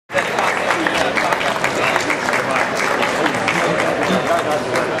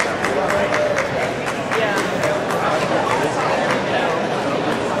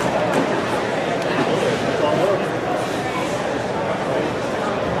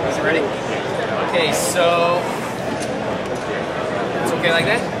Ready? Okay, so it's okay like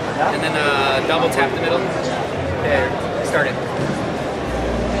that? And then double tap the middle. There, start it.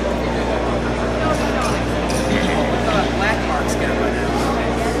 Black mark's good right now.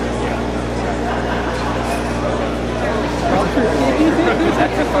 Is that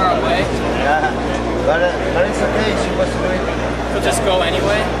too far away? Yeah, but it's okay, she was doing it. We'll just go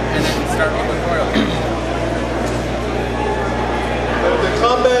anyway, and then start open portal. The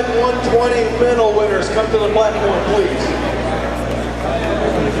Combat 120 medal winners, come to the platform, please.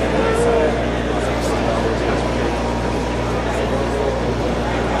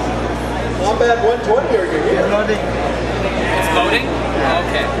 Combat 120, are you here? Loading. It's loading?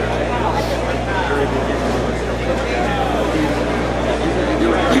 Okay.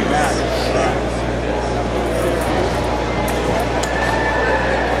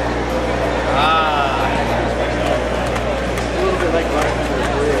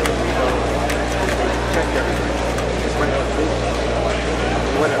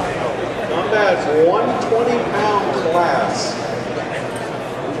 Combat's 120-pound class.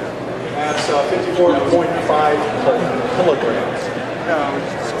 That's 54.5 kilograms.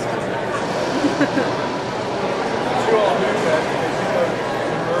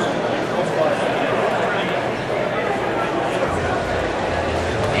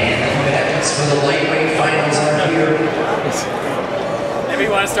 And the combatants for the lightweight finals are here. Maybe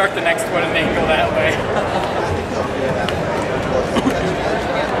you want to start the next one and then go that way.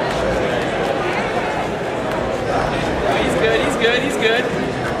 He's good, he's good, he's good.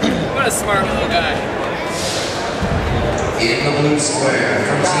 What a smart little guy. In the blue square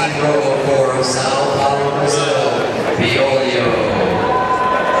from Team RoboGames, Sao Paulo, Brazil, Piolio.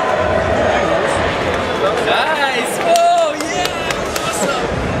 Nice! Whoa, yeah! Awesome!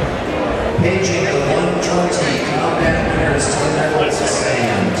 Paging the 120 combat winners to the medals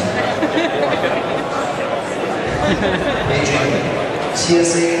stand. Paging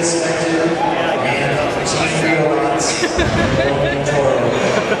TSA Inspector and Team Robots Toro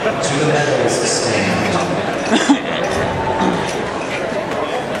to the medals stand.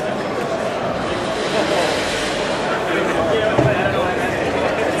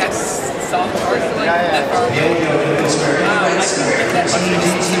 Piolio in the square, in the red square, Team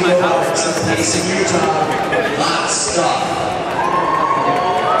DT Robots facing Utah. Hot stuff.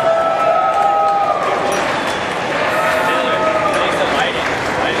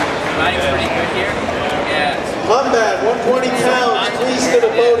 Lighting's pretty good here. Yeah. Combat 120 pounds, please to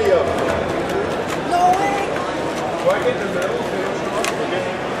the podium.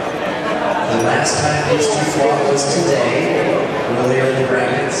 The last time these two fought was today, earlier in the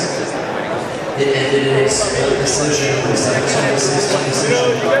brackets. It ended in a split decision, it was like a 2-16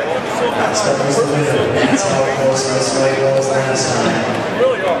 decision. Hot stuff was the winner. That's how close this fight was last time.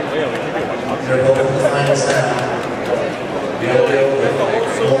 They're both in the finals now. Piolio with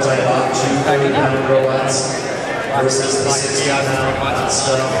multi-bot 230-pound robots versus the 60-pound hot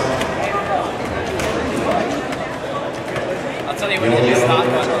stuff. I'll tell you when you do stop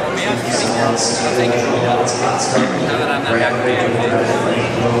one. Now that I'm not activated.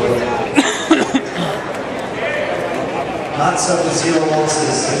 Hot stuff with 0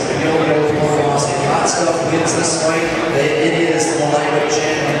 losses. Piolio with 1 loss. If Hot stuff wins this fight, it is the lightweight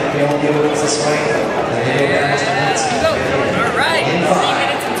champion. Piolio wins this fight. All right. 3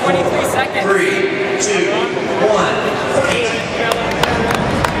 minutes and 23 seconds. 3, 2, 1.